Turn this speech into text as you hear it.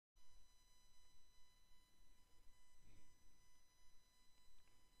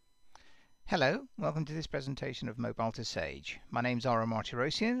Hello, welcome to this presentation of Mobile to Sage. My name's Ara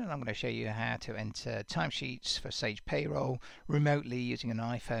Martirossian and I'm going to show you how to enter timesheets for Sage Payroll remotely using an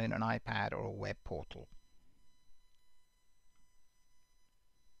iPhone, an iPad or a web portal.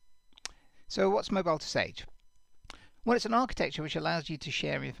 So what's Mobile to Sage? Well, it's an architecture which allows you to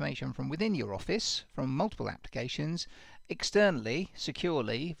share information from within your office, from multiple applications, externally,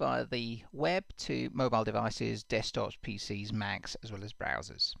 securely, via the web to mobile devices, desktops, PCs, Macs, as well as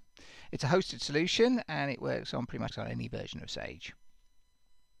browsers. It's a hosted solution and it works on pretty much on any version of Sage.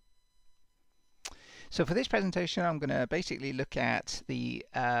 So for this presentation I'm going to basically look at the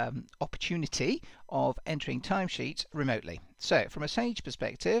opportunity of entering timesheets remotely. So from a Sage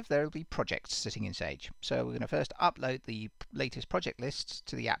perspective there will be projects sitting in Sage. So we're going to first upload the latest project lists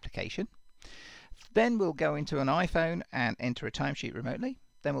to the application. Then we'll go into an iPhone and enter a timesheet remotely.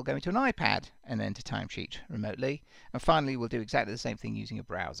 Then we'll go into an iPad and enter timesheet remotely. And finally we'll do exactly the same thing using a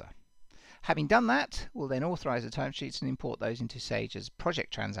browser. Having done that, we'll then authorize the timesheets and import those into Sage as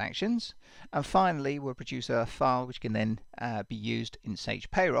project transactions. And finally, we'll produce a file which can then be used in Sage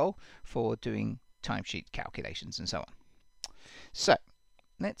Payroll for doing timesheet calculations and so on. So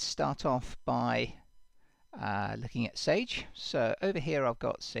let's start off by looking at Sage. So over here I've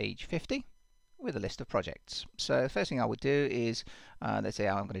got Sage 50 with a list of projects. So the first thing I would do is, let's say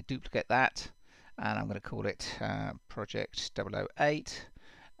I'm going to duplicate that and I'm going to call it project 008.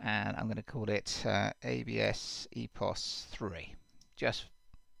 And I'm going to call it ABS EPOS 3, just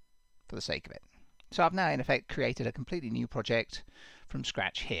for the sake of it. So I've now in effect created a completely new project from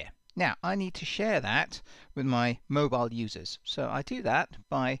scratch here. Now I need to share that with my mobile users. So I do that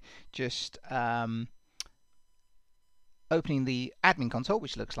by just opening the admin console,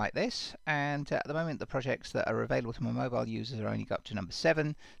 which looks like this, and at the moment the projects that are available to my mobile users are only up to number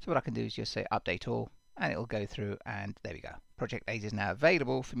 7. So what I can do is just say update all, and it'll go through, and there we go. Project 8 is now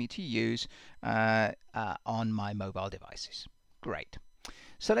available for me to use on my mobile devices. Great.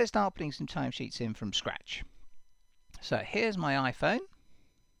 So let's start putting some timesheets in from scratch. So here's my iPhone.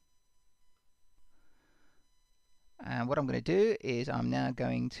 And what I'm going to do is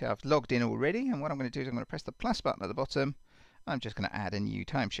I've logged in already, and what I'm going to do is I'm going to press the plus button at the bottom. I'm just going to add a new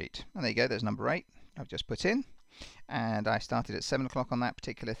timesheet. And there you go, there's number 8 I've just put in. And I started at 7 o'clock on that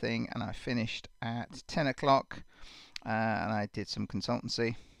particular thing, and I finished at 10 o'clock, and I did some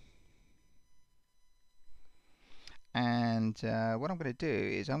consultancy. And what I'm going to do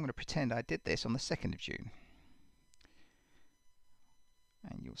is I'm going to pretend I did this on the 2nd of June.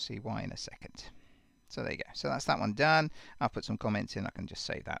 And you'll see why in a second. So there you go. So that's that one done. I'll put some comments in. I can just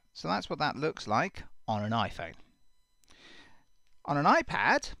save that. So that's what that looks like on an iPhone. On an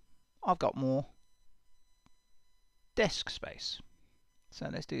iPad, I've got more desk space. So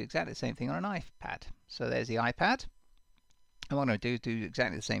let's do exactly the same thing on an iPad. So there's the iPad. And what I'm going to do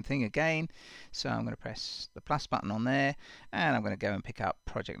exactly the same thing again. So I'm going to press the plus button on there, and I'm going to go and pick up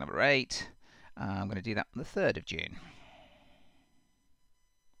project number 8. I'm going to do that on the 3rd of June.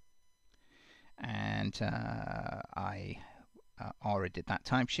 And I already did that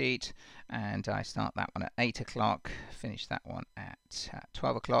timesheet, and I start that one at 8 o'clock, finish that one at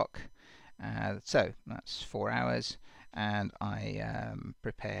 12 o'clock. So that's 4 hours, and I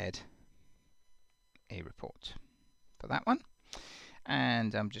prepared a report for that one.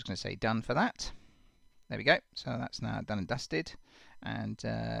 And I'm just going to say done for that. There we go. So that's now done and dusted. And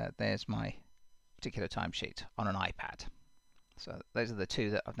there's my particular timesheet on an iPad. So those are the two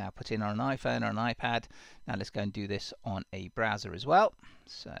that I've now put in on an iPhone or an iPad. Now let's go and do this on a browser as well.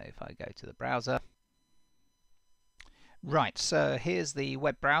 So if I go to the browser. Right, so here's the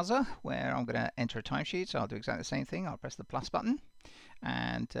web browser where I'm going to enter a timesheet. So I'll do exactly the same thing. I'll press the plus button,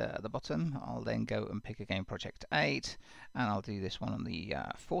 and at the bottom I'll then go and pick again project 8, and I'll do this one on the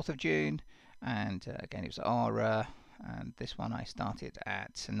 4th of June, and again it was Ara, and this one I started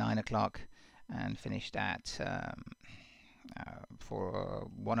at 9 o'clock and finished at for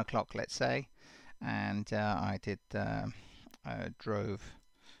 1 o'clock, let's say, and I did drove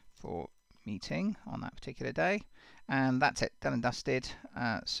for meeting on that particular day, and that's it, done and dusted.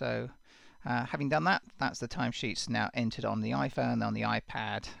 Having done that, that's the timesheets now entered on the iPhone, on the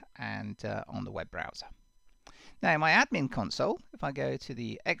iPad, and on the web browser. Now in my admin console, if I go to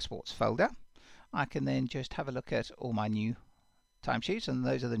the exports folder, I can then just have a look at all my new timesheets, and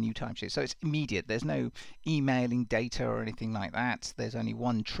those are the new timesheets. So it's immediate. There's no emailing data or anything like that. There's only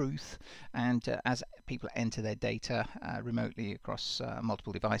one truth, and as people enter their data remotely across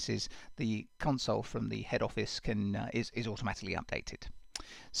multiple devices, the console from the head office is automatically updated.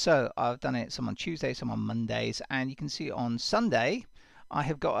 So I've done it some on Tuesdays, some on Mondays, and you can see on Sunday I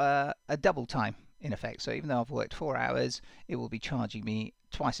have got a double time in effect. So even though I've worked 4 hours, it will be charging me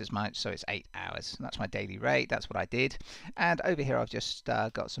twice as much, so it's 8 hours. And that's my daily rate. That's what I did. And over here I've just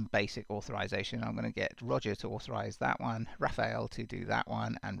got some basic authorization. I'm going to get Roger to authorize that one, Raphael to do that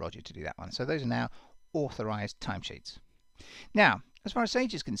one, and Roger to do that one. So those are now authorized timesheets. Now, as far as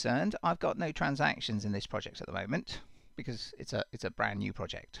Sage is concerned, I've got no transactions in this project at the moment because it's a brand new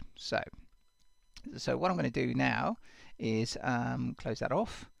project. So what I'm going to do now is close that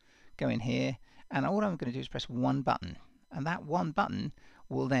off, go in here, and all I'm going to do is press one button, and that one button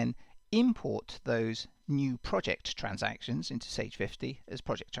will then import those new project transactions into Sage 50 as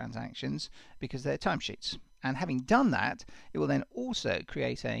project transactions because they're timesheets. And having done that, it will then also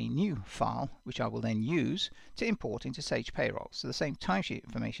create a new file which I will then use to import into Sage Payroll. So the same timesheet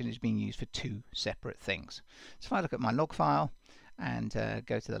information is being used for two separate things. So if I look at my log file and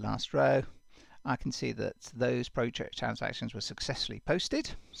go to the last row, I can see that those project transactions were successfully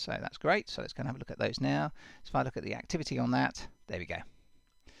posted. So that's great. So let's go and have a look at those now. So if I look at the activity on that, there we go.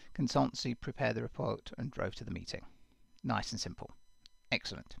 Consultancy prepared the report and drove to the meeting. Nice and simple.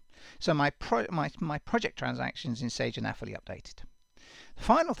 Excellent. So my project transactions in Sage are now fully updated. The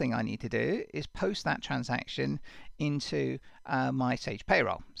final thing I need to do is post that transaction into my Sage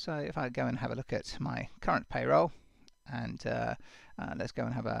Payroll. So if I go and have a look at my current payroll, and let's go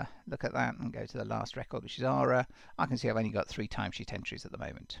and have a look at that and go to the last record, which is Ara, I can see I've only got 3 timesheet entries at the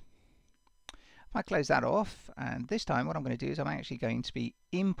moment. If I close that off, and this time what I'm going to do is I'm actually going to be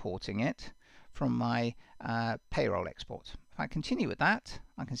importing it from my payroll export. If I continue with that,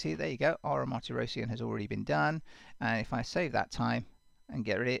 I can see, there you go, Ara Martirossian has already been done. And if I save that time and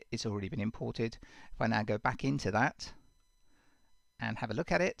get rid of it, it's already been imported. If I now go back into that and have a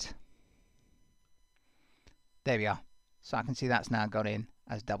look at it, there we are. So I can see that's now gone in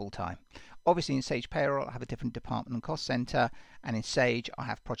as double time. Obviously in Sage Payroll I have a different department and cost center, and in Sage I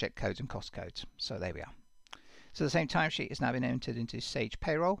have project codes and cost codes. So there we are. So the same timesheet has now been entered into Sage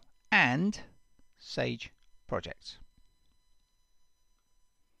Payroll and Sage Projects.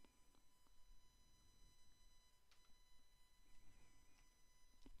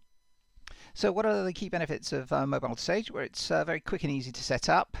 So what are the key benefits of Mobile to Sage? Where it's very quick and easy to set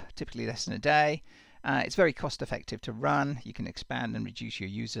up, typically less than a day. It's very cost effective to run. You can expand and reduce your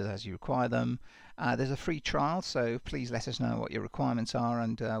users as you require them. There's a free trial, so please let us know what your requirements are,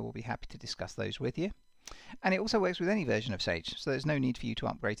 and we'll be happy to discuss those with you. And it also works with any version of Sage, so there's no need for you to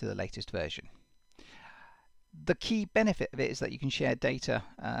upgrade to the latest version. The key benefit of it is that you can share data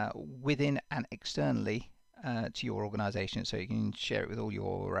within and externally to your organization, so you can share it with all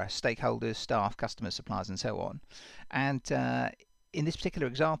your stakeholders, staff, customers, suppliers, and so on. And in this particular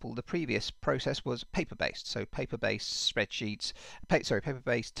example, the previous process was paper-based, so paper-based spreadsheets,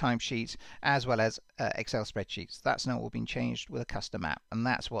 paper-based timesheets, as well as Excel spreadsheets. That's now all been changed with a custom app, and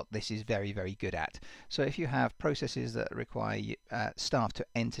that's what this is very, very good at. So if you have processes that require staff to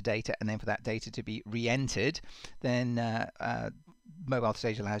enter data and then for that data to be re-entered, then Mobile to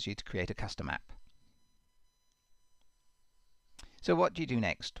Sage allows you to create a custom app. So what do you do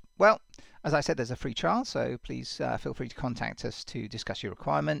next? Well, as I said, there's a free trial, so please feel free to contact us to discuss your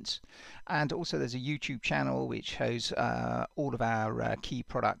requirements. And also there's a YouTube channel which shows all of our key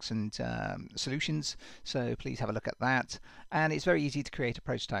products and solutions, so please have a look at that. And it's very easy to create a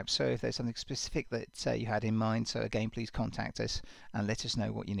prototype, so if there's something specific that you had in mind, so again, please contact us and let us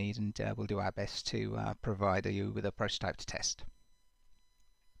know what you need, and we'll do our best to provide you with a prototype to test.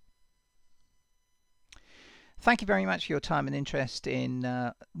 Thank you very much for your time and interest in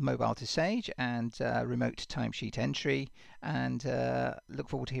Mobile to Sage and remote timesheet entry, and look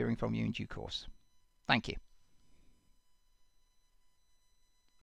forward to hearing from you in due course. Thank you.